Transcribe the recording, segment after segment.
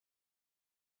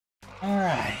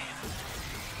Alright.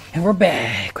 And we're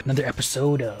back with another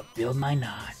episode of Build My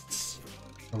Nauts.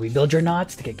 Where we build your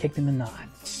knots to get kicked in the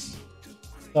knots.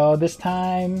 So this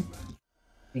time,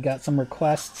 we got some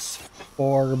requests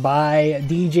by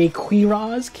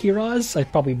DjQuiroz. I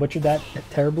probably butchered that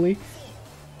terribly.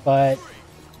 But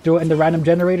do it in the random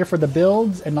generator for the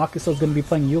builds, and Nakusoo is going to be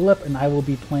playing Ulip, and I will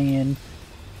be playing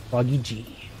Froggy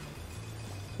G.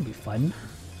 It'll be fun.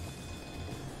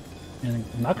 And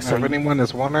Nakusoo, if anyone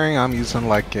is wondering, I'm using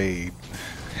like a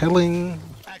healing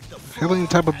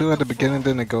type of build at the beginning,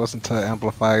 then it goes into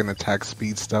amplify and attack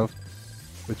speed stuff,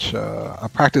 which I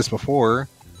practiced before,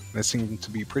 and it seemed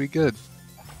to be pretty good.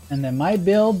 and then my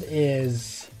build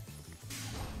is,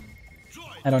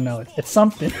 I don't know, it's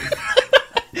something.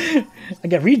 I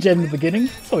get regen in the beginning.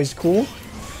 It's always cool.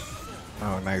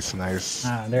 Oh, nice, nice.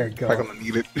 Ah, there it goes. I'm gonna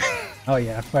need it. Oh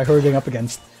yeah, what are we going up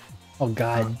against? Oh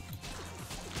god.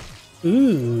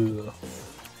 Ooh.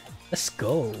 Let's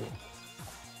go.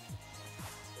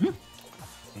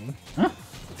 Huh?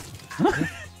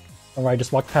 Alright, I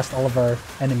just walked past all of our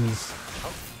enemies.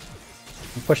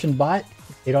 I'm pushing bot.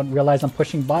 They don't realize I'm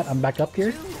pushing bot. I'm back up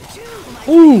here.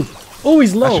 Ooh! Oh,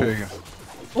 he's low!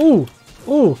 Ooh!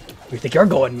 Ooh! Where you think you're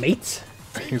going, mate?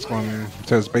 He's going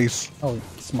to his base. Oh,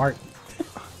 smart.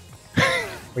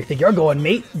 Where you think you're going,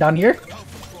 mate? Down here?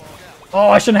 Oh,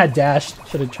 I shouldn't have dashed.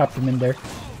 Should have chopped him in there.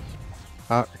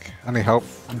 I need help.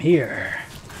 I'm here.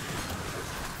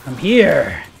 I'm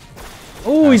here.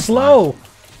 Oh, he's low.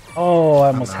 Oh, I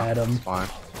almost had him. Fine.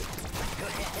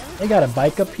 They got a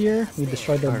bike up here. We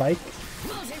destroyed their bike.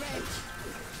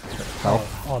 Help.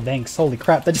 Oh, thanks. Holy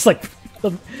crap. That just like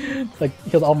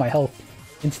healed all my health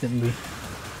instantly.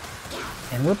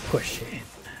 And we're pushing.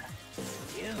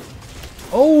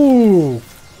 Oh!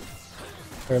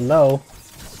 They're low.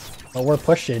 But we're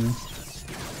pushing.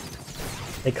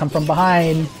 They come from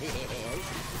behind.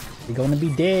 We're gonna be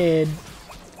dead.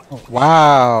 Oh.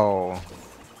 Wow.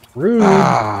 Rude.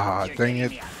 Ah, dang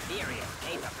it.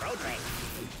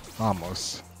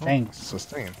 Almost. Thanks.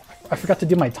 Sustain. I forgot to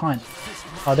do my taunt.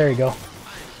 Oh, there you go.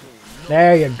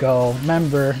 There you go.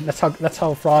 Remember, that's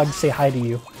how frogs say hi to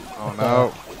you. Oh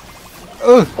no.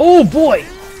 Oh boy.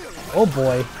 Oh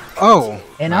boy. Oh.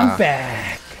 And I'm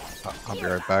back. I'll be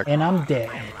right back. And I'm dead.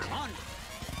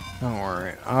 Don't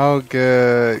worry. I'll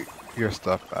get your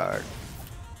stuff back.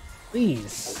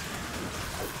 Please.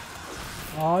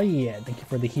 Oh yeah. Thank you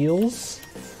for the heals.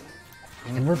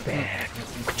 And we're back.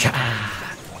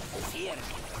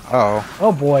 Oh.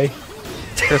 Oh boy.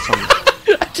 Here's some.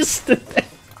 I just stood there.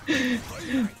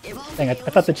 Dang, I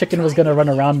thought the chicken was gonna run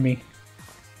around me.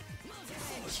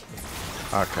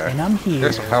 Okay. And I'm here.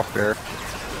 There's some health there.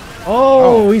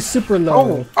 Oh, he's super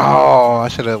low. Oh, I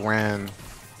should have ran.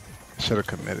 Should have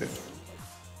committed.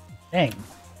 Dang.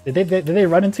 Did they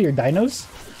run into your dinos?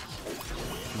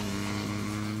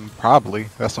 Probably.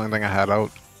 That's the only thing I had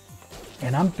out.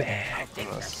 And I'm back.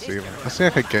 Let's see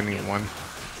if I can get anyone.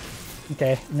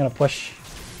 Okay, I'm gonna push.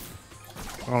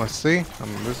 Oh, let's see. I'm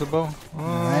invisible.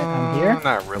 Alright, I'm here.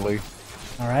 Not really.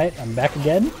 Alright, I'm back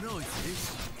again.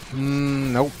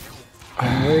 Nope.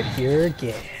 And we're here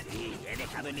again.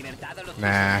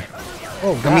 Nah.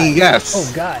 Oh god. I mean, yes.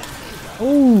 Oh god.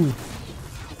 Ooh.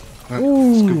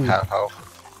 Scoop half health.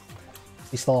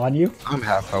 He's still on you? I'm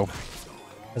half health.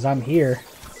 Because I'm here.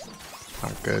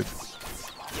 I'm good.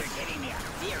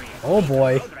 Oh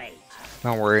boy.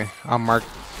 Don't worry. I'm marked.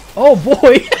 Oh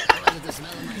boy!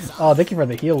 Oh, thank you for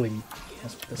the healing.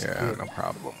 That's Yeah, good. no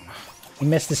problem. You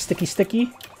missed the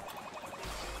sticky.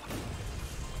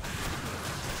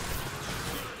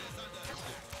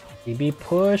 He be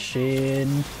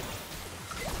pushing.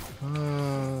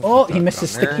 Oh, he missed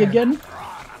his sticky again?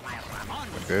 I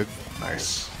did.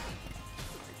 Nice.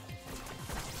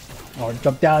 Oh,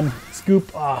 jump down.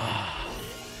 Scoop. Ah.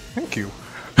 Thank you.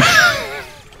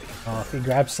 Oh, if he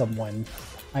grabs someone,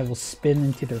 I will spin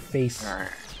into their face. Alright.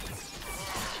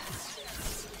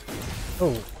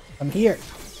 Oh, I'm here.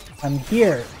 I'm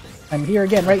here. I'm here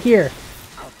again, right here.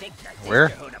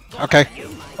 Where? Okay.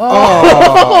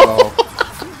 Oh!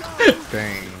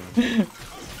 Dang.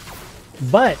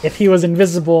 But if he was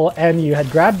invisible and you had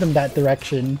grabbed him that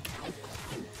direction,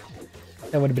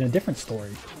 that would have been a different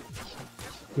story.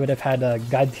 You would have had a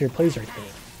guide to your plays right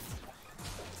there.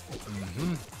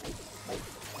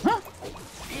 Huh?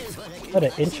 What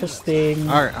an interesting...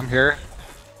 Alright, I'm here.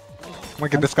 I'm gonna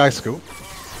get this guy scoop.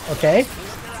 Okay.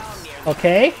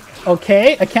 Okay.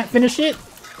 Okay. I can't finish it.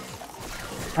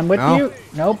 I'm with you.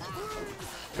 Nope.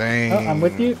 Dang. Oh, I'm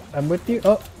with you. I'm with you.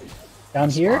 Oh. Down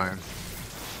That's here. Fine.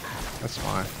 That's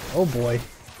fine. Oh boy.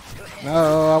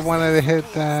 No, I wanted to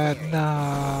hit that.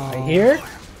 No. Right here.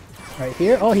 Right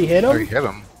here. Oh, he hit him. Oh, he hit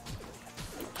him.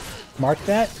 Mark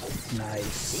that.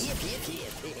 Nice.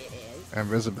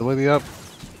 Invisibility up.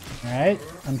 Alright,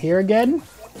 I'm here again.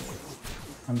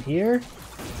 I'm here.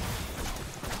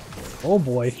 Oh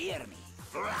boy.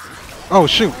 Oh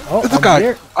shoot! Oh, It's a I'm guy.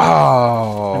 here.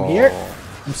 Oh. I'm here.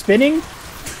 I'm spinning.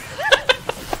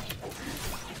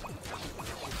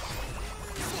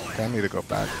 Okay, I need to go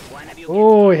back.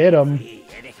 Oh, hit him.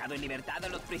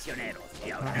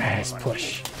 Nice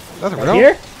push. That's Right real.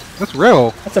 here? That's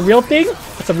real. That's a real thing?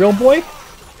 That's a real boy?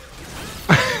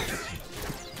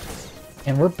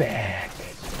 And we're back.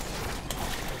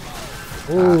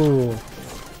 Ooh.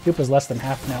 Goop is less than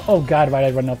half now. Oh god, why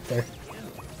did I run up there?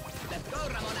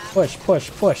 Push, push,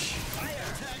 push.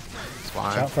 It's fine.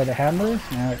 Watch out for the hammer.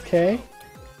 Okay.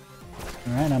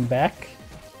 Alright, I'm back.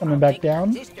 Coming back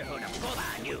down.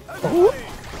 Oh.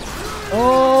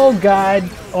 Oh god.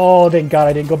 Oh, thank god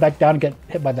I didn't go back down and get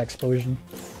hit by the explosion.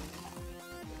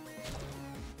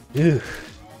 Ooh.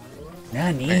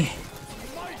 Nani?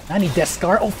 Nani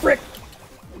Descar? Oh frick!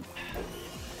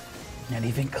 Not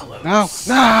even close. No!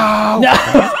 No!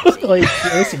 No! Like,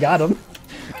 at least you got him.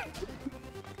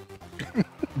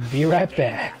 Be right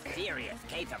back.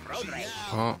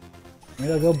 Oh, I'm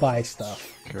gonna go buy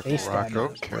stuff. careful, Face Rocco.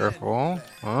 damage. Careful.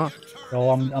 Huh? So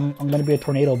I'm gonna be a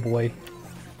tornado boy.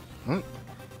 Hmm.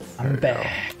 I'm There you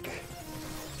back.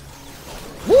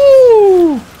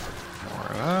 Woo!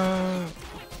 Alright.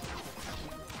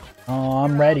 Oh,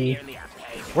 I'm ready.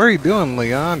 What are you doing,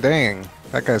 Leon? Dang,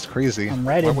 that guy's crazy. I'm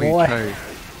ready, Why would boy.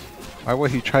 Why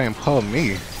would he try and pull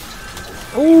me?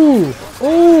 Ooh!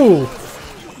 Ooh!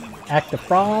 Act the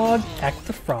frog, act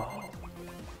the frog.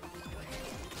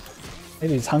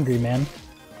 Maybe he's hungry, man.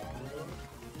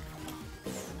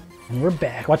 And we're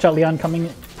back. Watch out, Leon coming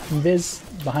invis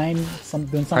behind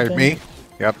doing something. Hi, me?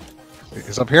 Yep.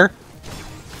 He's up here?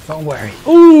 Don't worry.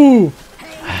 Ooh!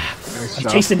 Nice I'm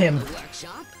job. chasing him.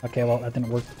 Okay, well, that didn't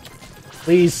work.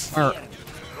 Please.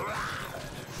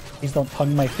 Please don't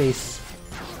tongue my face.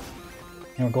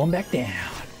 And we're going back down.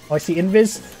 Oh, I see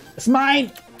invis. It's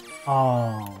mine!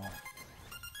 Oh.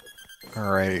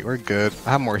 Alright, we're good.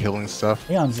 I have more healing stuff.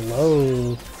 Leon's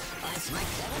low.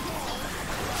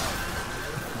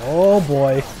 Oh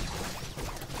boy.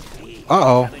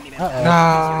 Uh-oh. Uh-oh.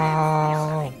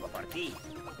 No.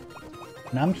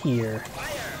 And I'm here.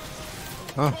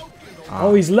 Huh.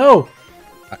 Oh, he's low.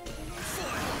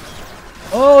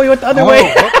 Oh, he went the other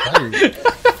way.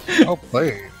 Well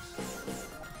played.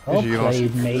 Well You don't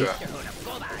played, see mate. that.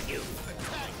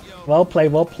 Well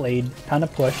played, well played. Kind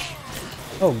of push.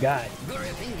 Oh, God.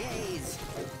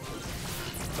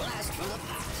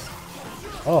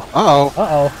 Oh. Uh-oh.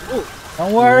 Uh-oh.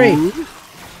 Don't worry.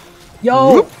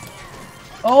 Yo. Whoop.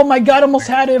 Oh, my God. Almost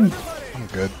had him. I'm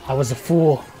good. I was a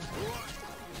fool.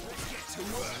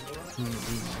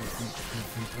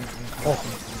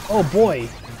 Oh. Oh, boy.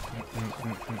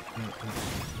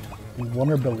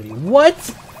 Vulnerability.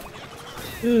 What?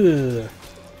 Ugh.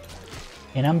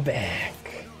 And I'm back.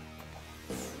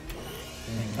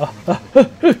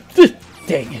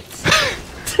 Dang it.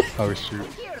 Oh, shoot.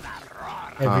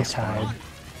 Every time.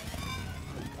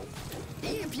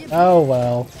 Oh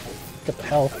well. Get the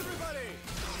health.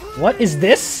 What is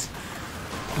this?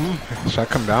 Should I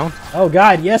come down? Oh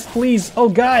god, yes please. Oh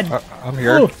god. I'm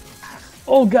here. Oh,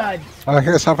 oh god.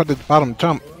 Here's half of the bottom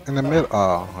jump in the mid.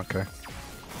 Oh, okay.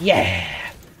 Yeah.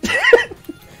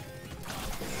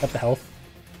 Got the health.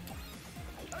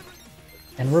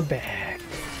 And we're back.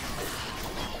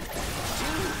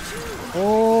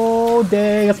 Oh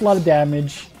dang, that's a lot of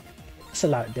damage. That's a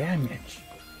lot of damage.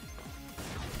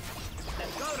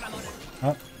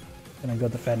 Oh, gonna go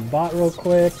defend bot real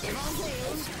quick.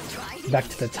 Back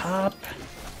to the top.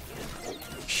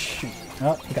 Shoot.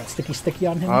 Oh, he got sticky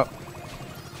on him. Oh,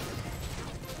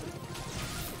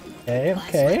 Okay,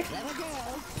 okay.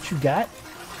 What you got?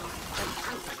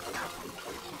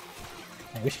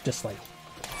 Man, we should just like...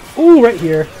 Ooh, right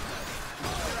here.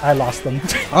 I lost them.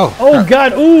 oh. Oh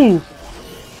god, ooh!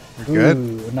 You're good?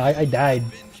 Ooh, no, I died.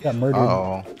 Got murdered.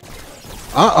 Uh-oh.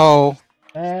 Uh-oh.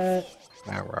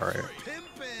 Nah, We're alright.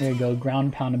 there you go,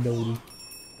 ground pound ability.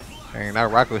 Dang,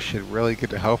 that Rocco should really get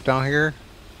the health down here.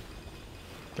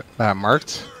 That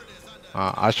marked.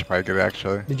 I should probably get it,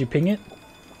 actually. Did you ping it?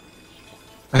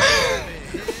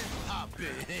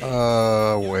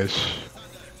 Wish.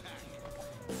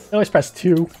 I always press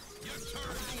 2.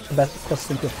 The best closest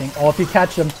thing to a thing. Oh, if you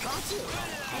catch him.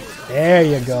 There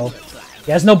you go.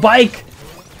 He has no bike!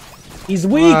 He's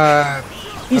weak! What?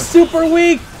 He's super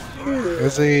weak!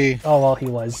 Is he? Oh, well, he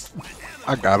was.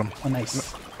 I got him. Oh,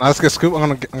 nice. Now let's get Scoop.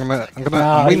 I'm gonna.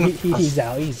 Nah, I'm waiting. he's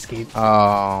out. He escaped.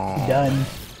 Oh. Done.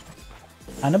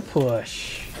 On a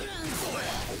push.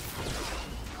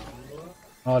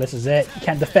 Oh, this is it. You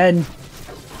can't defend.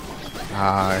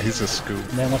 Ah, he's a scoop.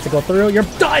 And then once it go through, you're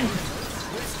done!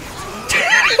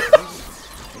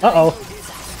 Uh-oh.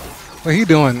 What he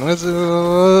doing? What's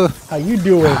How you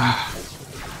doing?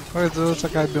 what's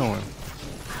that guy doing?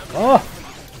 Oh!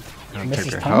 Gonna Miss take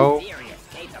his your tongue? hoe.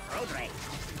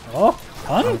 Oh,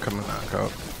 I'm tongue? coming back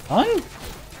up. Tongue?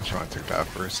 I'm trying to take that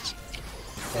first.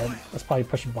 Yeah, let's probably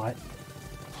push a bot.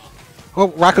 Oh,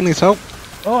 Rocco needs help.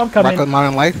 Oh, I'm coming. Rocco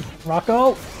Modern Life.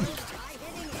 Rocco!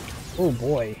 Oh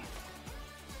boy.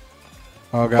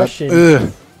 Oh god. Pushing.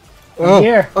 Ugh. Oh,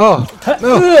 Here. oh,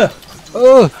 No.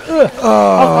 oh.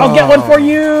 I'll get one for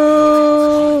you!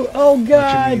 Oh What you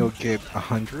god! mean you'll get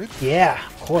 100? Yeah,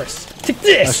 of course. Take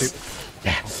this!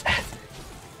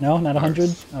 No, not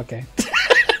 100? Okay.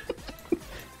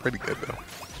 Pretty good though.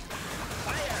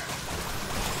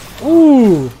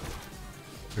 Ooh!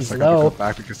 Guess He's I gotta low. go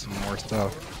back to get some more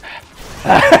stuff.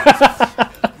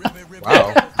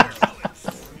 Wow.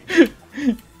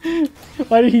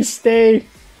 Why did he stay?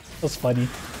 That was funny.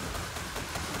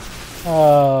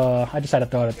 I just had to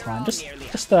throw out a taunt. Just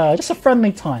a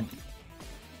friendly taunt.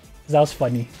 That was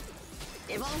funny.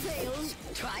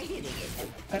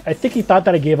 I think he thought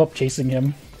that I gave up chasing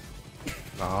him.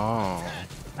 Oh.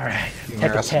 Alright, You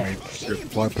tech attack. underestimate your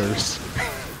bloodthirst.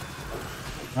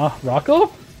 Oh,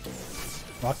 Rocco?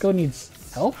 Rocco needs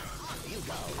help?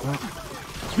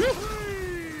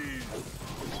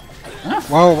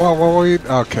 Whoa, what were you? Okay.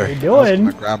 What are you doing? I was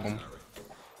gonna grab him.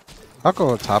 I'll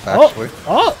go top actually.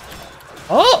 Oh!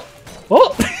 Oh!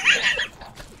 Oh!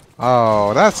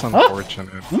 Oh, that's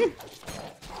unfortunate.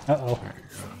 Uh-oh.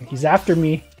 He's after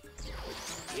me.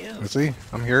 Is he?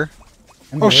 I'm here.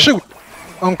 I'm Oh here. shoot!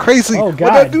 I'm crazy! Oh, Why'd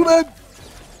I God. do that?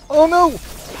 Oh no!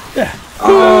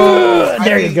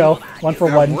 There you go. One for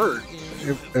That one. worked.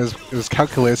 It was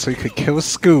calculated so you could kill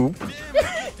Scoop.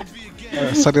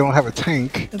 So they don't have a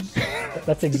tank.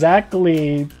 That's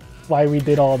exactly why we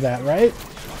did all that, right?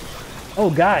 Oh,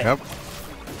 God. Yep.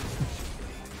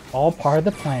 All part of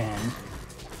the plan.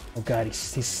 Oh, God,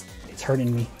 he's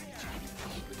hurting me.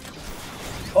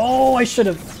 Oh, I should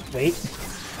have... Wait.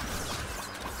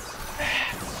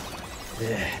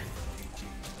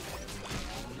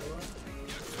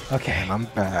 Okay. And I'm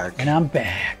back. And I'm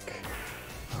back.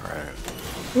 Alright.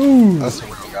 Ooh. That's the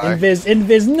real guy.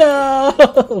 Invis,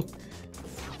 no!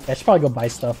 I should probably go buy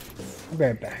stuff. I'll be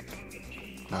right back.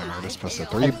 Alright, just press the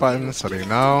 3 buttons so they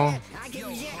know.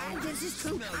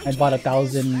 I bought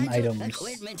 1,000 items.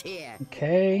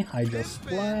 Okay, Hydro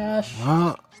Splash.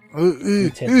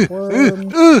 Mutant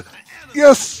Worm.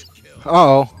 Yes!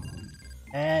 Uh-oh.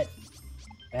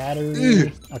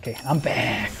 Battery. Okay, I'm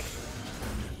back.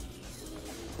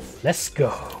 Let's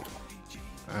go.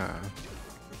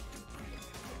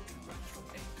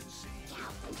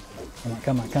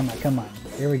 Come on.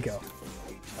 Here we go.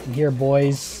 I'm here,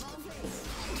 boys.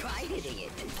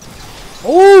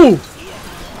 Oh!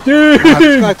 Dude!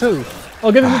 This guy too.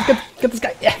 Oh, get this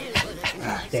guy. Yeah.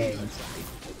 Dang.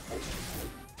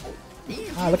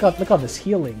 Ah, look how this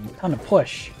healing. Time to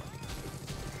push.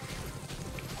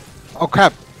 Oh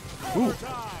crap! Ooh.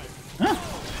 Huh?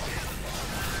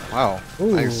 Wow.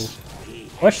 Ooh. Nice.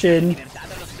 Pushing.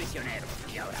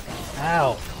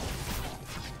 Ow.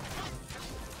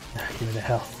 Give me the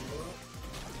health.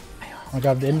 I'll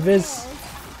grab the invis.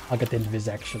 I'll get the invis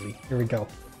actually. Here we go.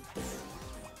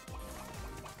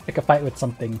 Pick a fight with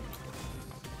something.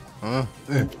 Well,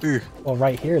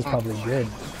 right here is probably good.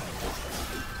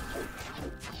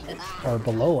 Or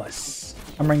below us.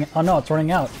 I'm running. Oh no, it's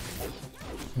running out.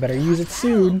 Better use it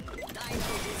soon.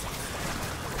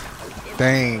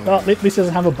 Dang. Oh, at least he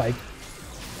doesn't have a bike.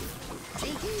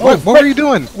 What were you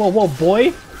doing? Whoa,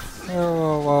 boy!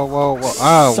 Whoa.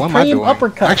 Ah, what am I Supreme doing?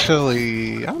 uppercut.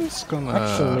 Actually, I'm just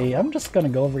gonna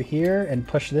go over here and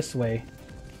push this way.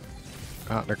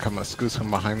 Oh, there come a Scoots from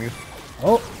behind me.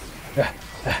 Oh!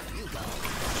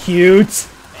 Cute!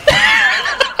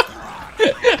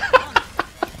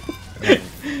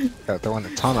 Gotta throw in the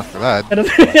ton after that.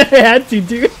 I had to,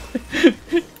 dude!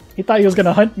 He thought he was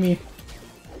gonna hunt me.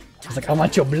 I was like, I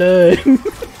want your blood!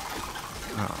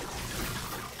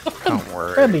 Don't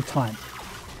worry. Friendly taunt.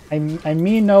 I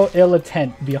mean no ill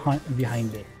intent behind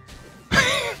it.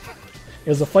 It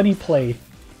was a funny play.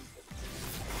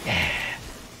 Yeah.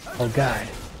 Oh god.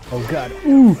 Oh god.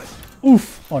 Ooh!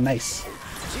 Oof! Oh nice.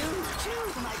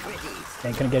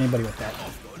 Ain't gonna get anybody with that.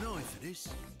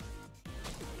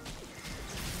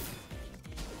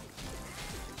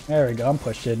 There we go, I'm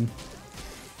pushing.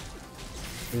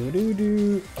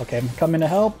 Doo-doo-doo. Okay, I'm coming to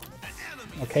help.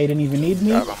 Okay, didn't even need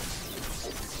me.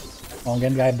 Oh,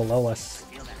 again, guy below us.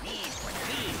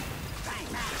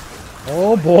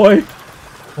 Oh boy!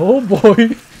 Oh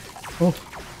boy. Oh.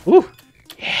 Ooh.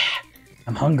 Yeah.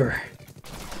 I'm hunger.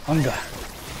 Hunger.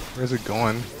 Where's it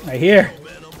going? Right here.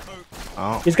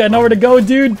 Oh. He's got nowhere to go,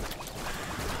 dude.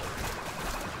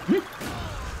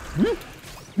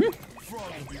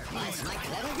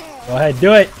 Go ahead,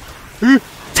 do it.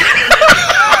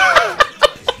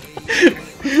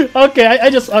 Okay,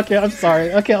 okay, I'm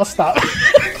sorry. Okay, I'll stop.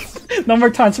 No more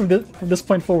times from this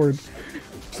point forward.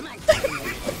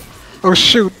 Oh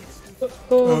shoot!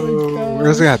 Oh my God.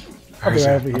 Where's he at? I'll be right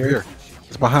over here.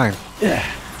 It's behind. Yeah.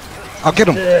 I'll get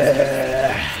him.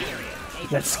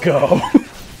 Let's go.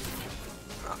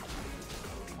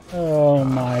 Oh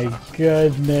my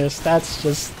goodness, that's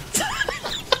just...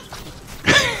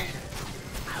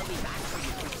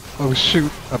 Oh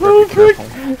shoot! I better be careful.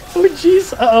 Oh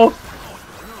jeez, uh-oh.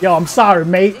 Yo, I'm sorry,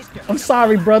 mate. I'm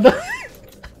sorry, brother.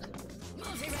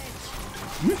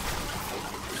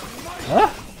 Huh?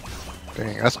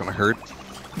 Dang, that's gonna hurt.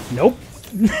 Nope.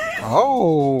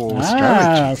 Oh,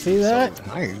 strategy. See that? So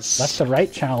nice. That's the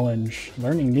right challenge.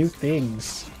 Learning new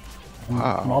things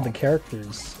from all the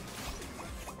characters.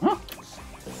 Huh?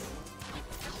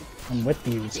 I'm with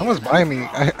you. Someone's by me.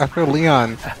 I feel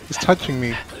Leon. He's touching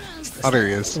me. Oh, there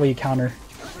he That's is. the way you counter.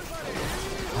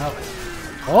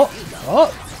 Oh!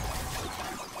 Oh!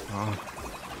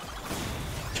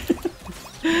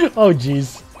 Oh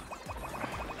jeez.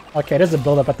 Okay, there's a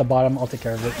build up at the bottom. I'll take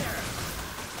care of it.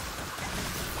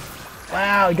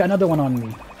 Wow, you got another one on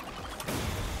me.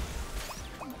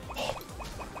 Oh,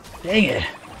 dang it.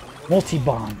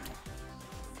 Multi-bomb.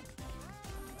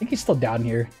 I think he's still down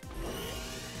here.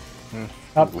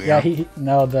 Oh, yeah,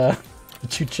 no, the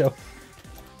Chucho.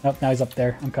 Nope, now he's up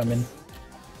there. I'm coming.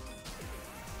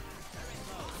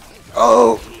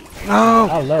 Oh! No!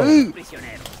 Hello.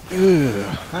 Ooh.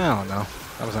 I don't know.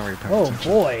 I wasn't really paying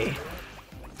attention. Oh boy.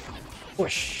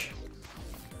 Push.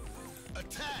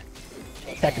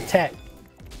 Attack, attack.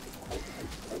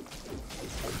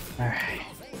 Alright.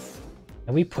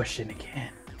 Now we pushing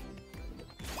again.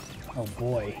 Oh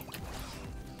boy.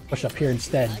 Push up here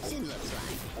instead.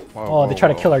 Whoa, Oh, they try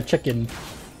to whoa. kill our chicken.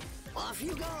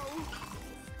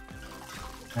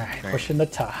 Alright, Okay. pushing the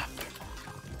top.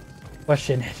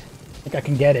 Pushing it. I think I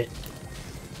can get it.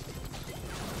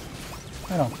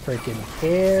 I don't freaking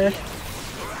care.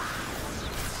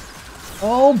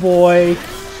 Oh boy.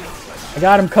 I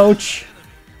got him, coach.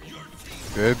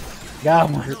 Good. Got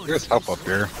one. There's help up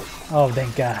there. Oh,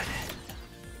 thank God.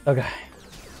 Okay.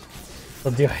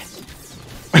 We'll do it.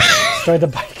 Destroy the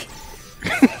bike.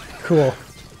 Cool.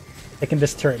 Taking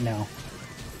this turret now.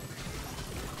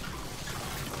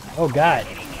 Oh God.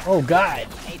 Oh God.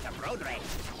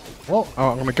 Whoa. Oh,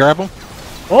 I'm gonna grab him.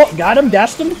 Oh, got him.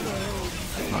 Dashed him.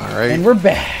 Alright. And we're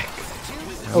back.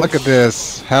 Look at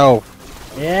this. Help.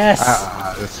 Yes.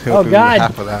 He'll Oh do God.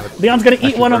 half of that. Leon's gonna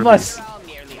eat one of us.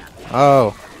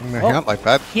 Oh. Not like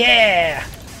that. Yeah.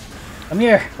 Come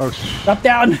here. Oh, Drop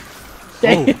down.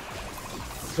 Dang it.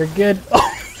 We're good.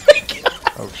 Oh my God.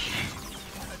 Oh,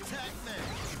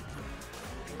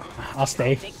 I'll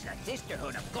stay.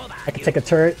 I can take a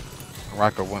turret.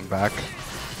 Rocco went back.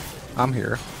 I'm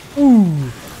here.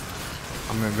 Ooh.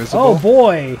 I'm invisible. Oh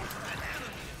boy.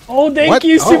 Oh, thank What?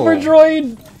 you, Super Oh.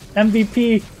 Droid.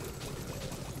 MVP.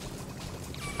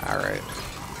 Alright.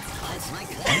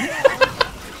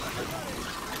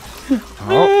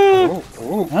 Oh.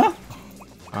 Huh?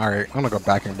 Alright, I'm gonna go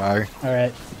back and by.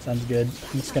 Alright, sounds good.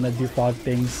 I'm just gonna do fog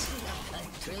things.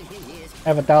 I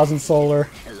have 1,000 solar.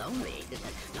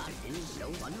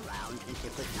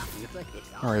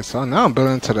 Alright, so now I'm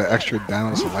building to the extra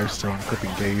damage, lifesteal, and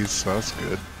clipping gaze, so that's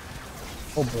good.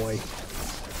 Oh boy.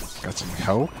 Got some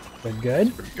help. Good,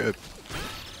 good. Pretty good.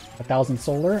 1,000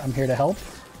 solar. I'm here to help.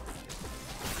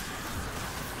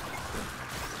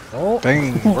 Oh.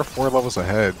 Dang, we're 4 levels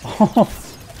ahead.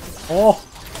 Oh!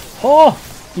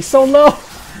 He's so low!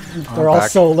 We're all back.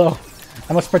 so low.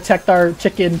 I must protect our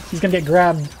chicken. He's gonna get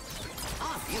grabbed.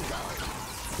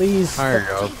 Please. There you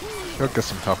go. He'll get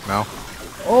some help now.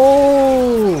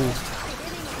 Oh!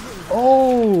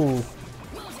 Oh!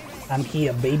 I'm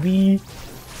here, baby.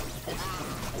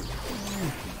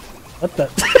 What the?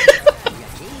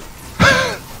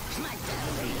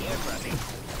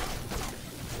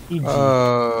 GG.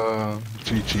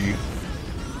 GG.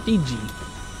 GG.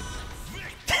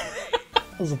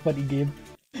 That was a funny game.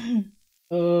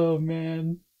 Oh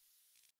man.